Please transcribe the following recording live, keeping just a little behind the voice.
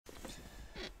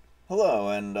Hello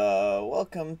and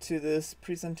welcome to this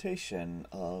presentation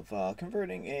of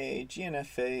converting a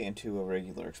GNFA into a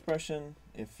regular expression.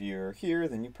 If you're here,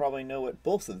 then you probably know what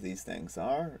both of these things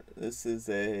are. This is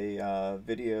a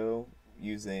video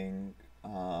using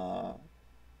Michael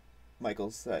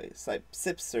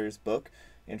Sipser's book,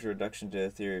 Introduction to the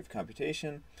Theory of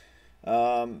Computation.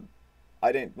 I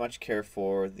didn't much care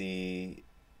for the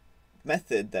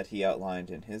method that he outlined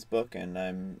in his book, and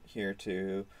I'm here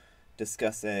to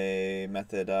discuss a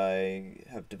method I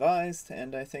have devised,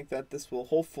 and I think that this will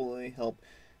hopefully help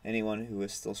anyone who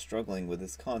is still struggling with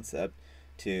this concept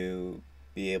to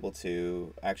be able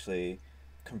to actually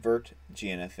convert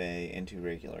GNFA into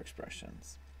regular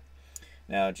expressions.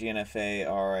 Now, GNFA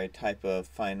are a type of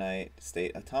finite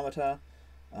state automata,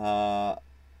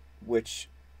 which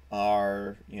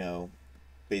are,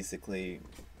 basically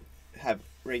have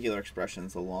regular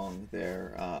expressions along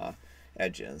their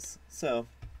edges. So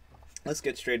let's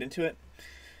get straight into it.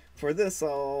 For this,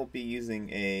 I'll be using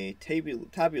a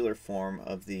tabular form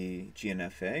of the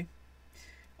GNFA.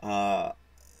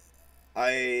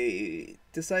 I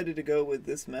decided to go with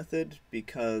this method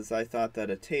because I thought that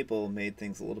a table made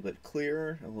things a little bit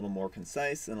clearer, a little more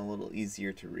concise, and a little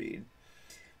easier to read.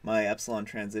 My epsilon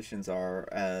transitions are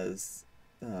as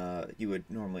you would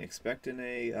normally expect in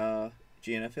a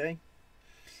GNFA.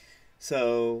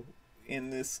 So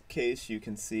in this case, you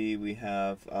can see we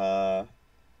have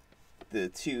the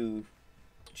two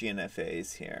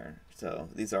GNFAs here. So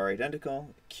these are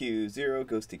identical. Q0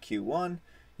 goes to Q1.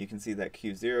 You can see that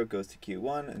Q0 goes to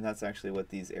Q1, and that's actually what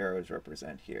these arrows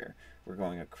represent here. We're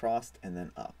going across and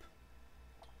then up.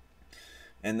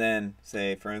 And then,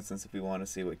 say, for instance, if we want to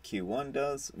see what Q1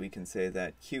 does, we can say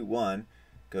that Q1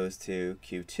 goes to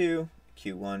Q2,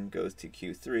 Q1 goes to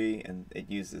Q3, and it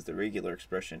uses the regular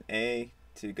expression A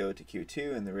to go to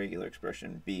Q2 and the regular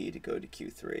expression B to go to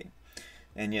Q3.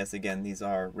 And yes, again, these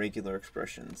are regular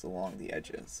expressions along the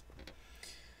edges.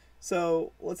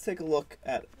 So let's take a look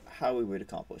at how we would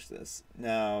accomplish this.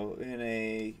 Now,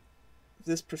 in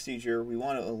this procedure, we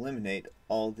want to eliminate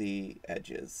all the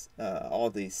edges, all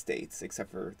the states,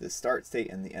 except for the start state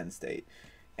and the end state.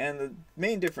 And the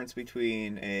main difference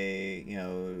between a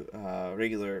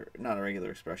not a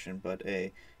regular expression, but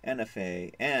a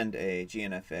NFA and a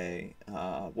GNFA,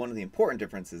 one of the important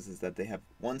differences is that they have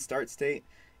one start state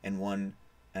and one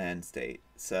end state,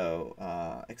 so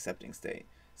accepting state.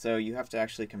 So you have to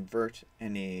actually convert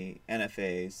any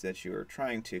NFAs that you are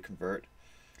trying to convert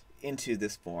into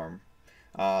this form.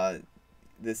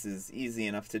 This is easy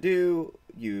enough to do.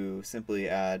 You simply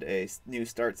add a new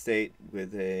start state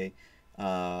with a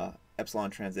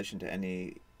epsilon transition to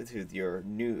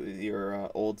your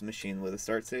old machine with a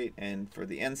start state, and for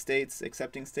the end states,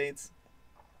 accepting states,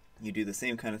 you do the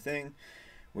same kind of thing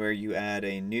where you add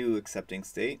a new accepting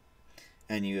state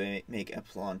and you make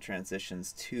epsilon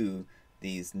transitions to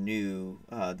this new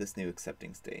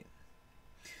accepting state.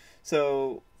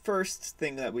 So first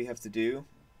thing that we have to do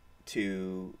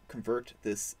to convert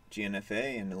this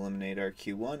GNFA and eliminate our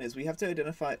Q1 is we have to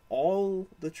identify all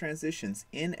the transitions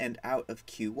in and out of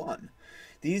Q1.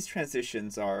 These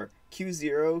transitions are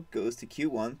Q0 goes to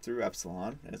Q1 through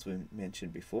epsilon, as we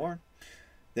mentioned before.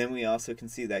 Then we also can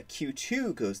see that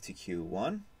Q2 goes to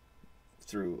Q1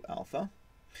 through alpha.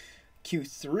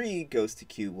 Q3 goes to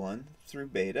Q1 through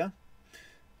beta.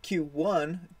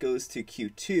 Q1 goes to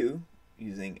Q2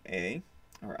 using A,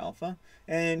 or alpha,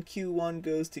 and Q1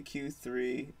 goes to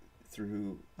Q3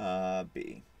 through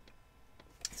B.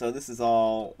 So this is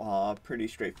all pretty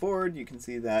straightforward. You can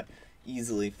see that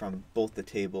easily from both the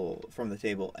table,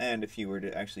 and if you were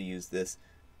to actually use this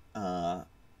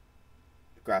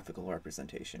graphical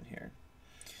representation here.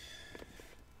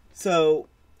 So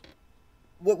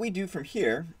what we do from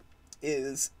here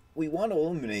is we want to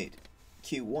eliminate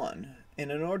Q1. And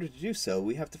in order to do so,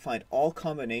 we have to find all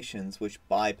combinations which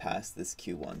bypass this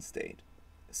Q1 state.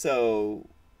 So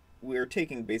we're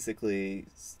taking basically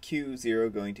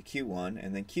Q0 going to Q1,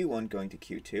 and then Q1 going to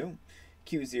Q2,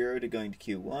 Q0 to going to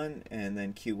Q1, and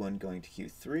then Q1 going to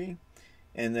Q3,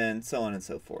 and then so on and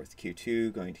so forth.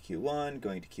 Q2 going to Q1,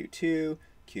 going to Q2,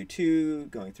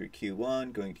 Q2 going through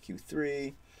Q1, going to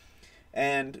Q3.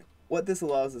 And what this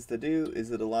allows us to do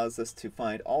is it allows us to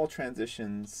find all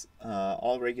transitions,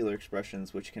 all regular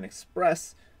expressions which can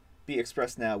be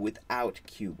expressed now without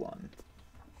Q1.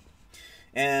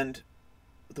 And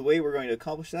the way we're going to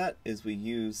accomplish that is we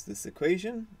use this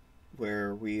equation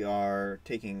where we are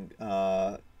taking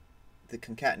the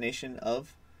concatenation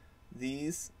of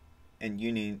these and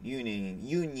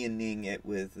unioning it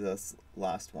with this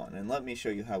last one. And let me show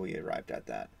you how we arrived at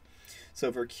that. So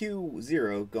for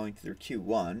Q0 going through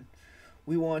Q1,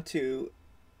 we want to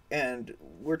and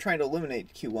we're trying to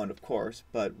eliminate Q1, of course,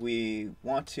 but we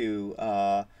want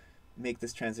to make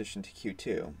this transition to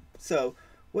Q2. So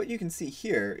what you can see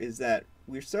here is that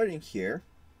we're starting here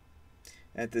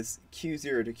at this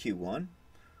Q0 to Q1.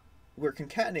 We're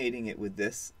concatenating it with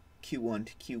this Q1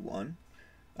 to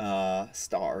Q1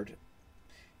 starred.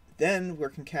 Then we're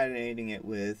concatenating it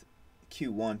with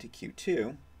Q1 to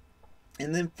Q2.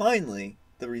 And then finally,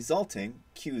 the resulting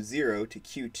Q0 to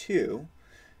Q2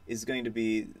 is going to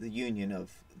be the union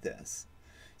of this.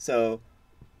 So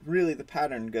really the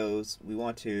pattern goes, we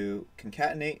want to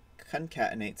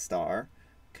concatenate star,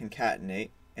 concatenate,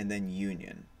 and then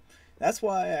union. That's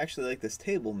why I actually like this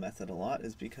table method a lot,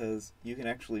 is because you can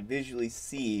actually visually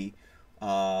see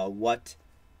what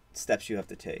steps you have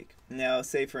to take. Now,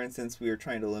 say for instance we were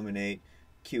trying to eliminate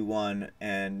Q1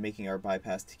 and making our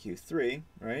bypass to Q3,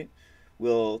 right?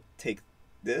 We'll take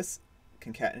this,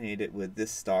 concatenate it with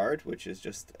this starred, which is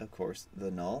just, of course,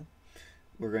 the null.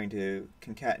 We're going to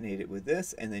concatenate it with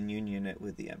this, and then union it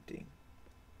with the empty.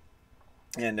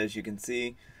 And as you can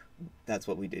see, that's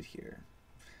what we did here.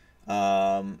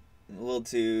 We'll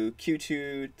do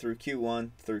Q2 through Q1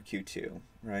 through Q2,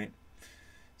 right?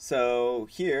 So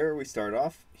here we start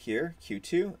off here,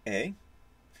 Q2, A.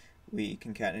 We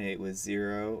concatenate it with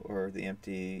 0 or the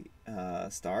empty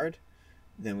starred.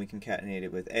 Then we concatenate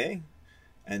it with A,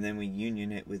 and then we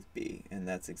union it with B, and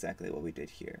that's exactly what we did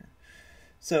here.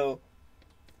 So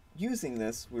using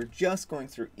this, we're just going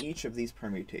through each of these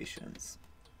permutations.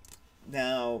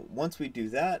 Now, once we do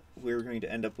that, we're going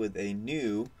to end up with a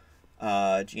new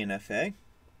GNFA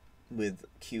with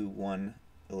Q1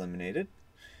 eliminated,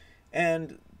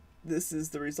 and this is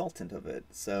the resultant of it.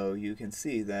 So you can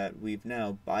see that we've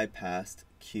now bypassed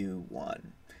Q1.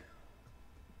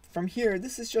 From here,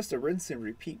 this is just a rinse and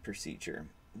repeat procedure.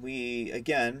 We,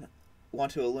 again,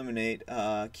 want to eliminate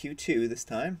Q2 this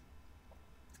time,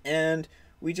 and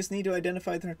we just need to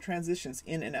identify the transitions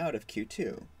in and out of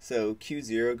Q2. So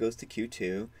Q0 goes to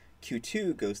Q2,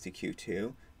 Q2 goes to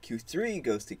Q2, Q3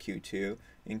 goes to Q2,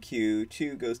 and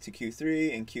Q2 goes to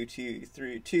Q3, and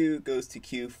Q2 goes to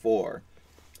Q4.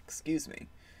 Excuse me.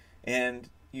 And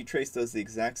you trace those the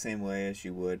exact same way as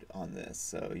you would on this.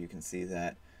 So you can see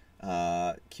that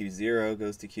Q0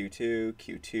 goes to Q2,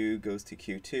 Q2 goes to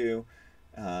Q2,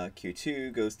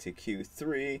 Q2 goes to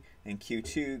Q3, and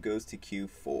Q2 goes to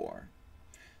Q4.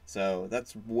 So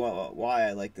that's why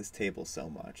I like this table so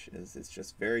much, is it's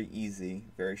just very easy,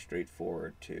 very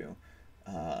straightforward to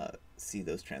see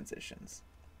those transitions.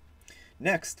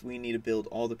 Next, we need to build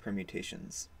all the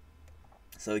permutations.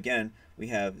 So again, we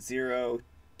have 0,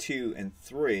 2, and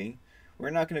 3. We're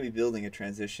not going to be building a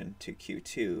transition to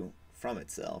Q2 from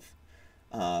itself,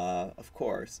 of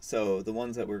course. So the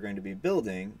ones that we're going to be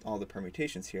building, all the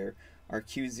permutations here, are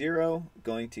Q0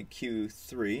 going to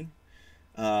Q3,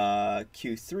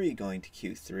 Q3 going to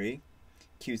Q3,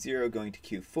 Q0 going to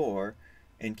Q4,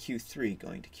 and Q3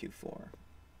 going to Q4.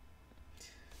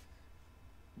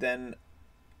 Then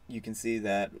you can see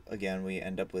that, again, we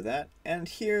end up with that. And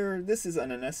here, this is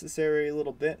an unnecessary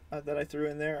little bit that I threw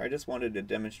in there. I just wanted to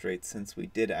demonstrate, since we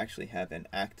did actually have an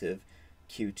active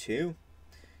Q2,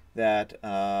 that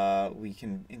we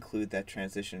can include that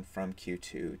transition from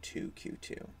Q2 to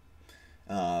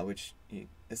Q2, which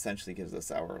essentially gives us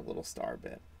our little star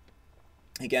bit.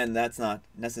 Again, that's not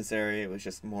necessary. It was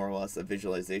just more or less a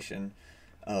visualization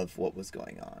of what was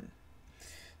going on.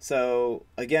 So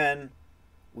again,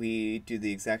 we do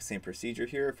the exact same procedure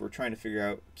here. If we're trying to figure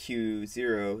out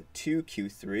Q0 to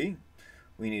Q3,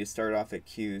 we need to start off at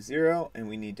Q0 and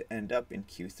we need to end up in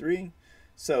Q3.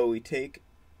 So we take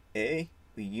A,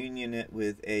 we union it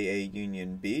with AA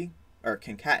union B, or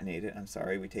concatenate it, I'm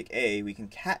sorry. We take A, we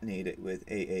concatenate it with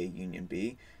AA union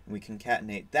B, and we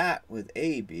concatenate that with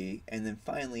AB, and then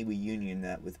finally we union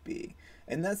that with B.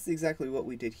 And that's exactly what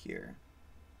we did here.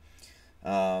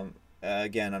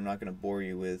 Again, I'm not going to bore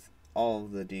you with all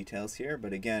of the details here,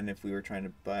 but again, if we were trying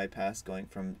to bypass going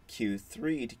from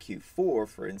Q3 to Q4,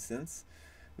 for instance,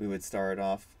 we would start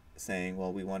off saying,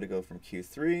 well, we want to go from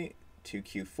Q3 to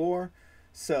Q4,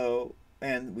 so,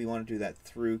 and we want to do that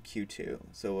through Q2.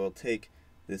 So we'll take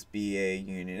this BA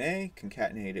union A,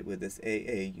 concatenate it with this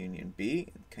AA union B,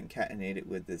 concatenate it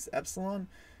with this epsilon,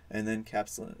 and then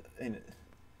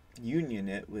union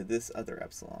it with this other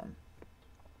epsilon.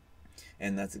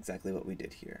 And that's exactly what we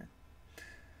did here.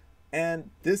 And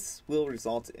this will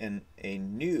result in a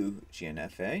new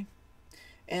GNFA.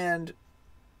 And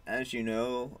as you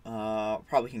know,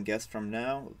 probably can guess from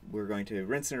now, we're going to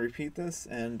rinse and repeat this,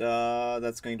 and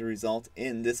that's going to result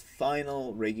in this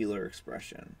final regular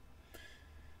expression.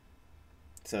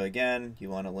 So again, you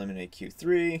want to eliminate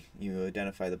Q3, you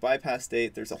identify the bypass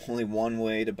state. There's only one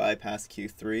way to bypass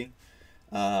Q3,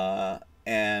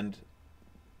 and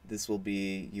this will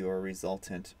be your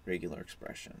resultant regular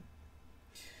expression.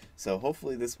 So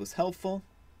hopefully this was helpful.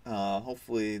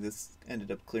 Hopefully this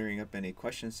ended up clearing up any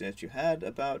questions that you had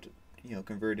about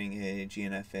converting a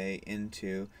GNFA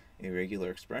into a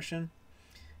regular expression.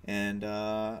 And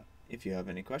if you have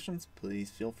any questions,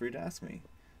 please feel free to ask me.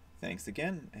 Thanks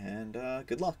again, and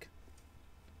good luck.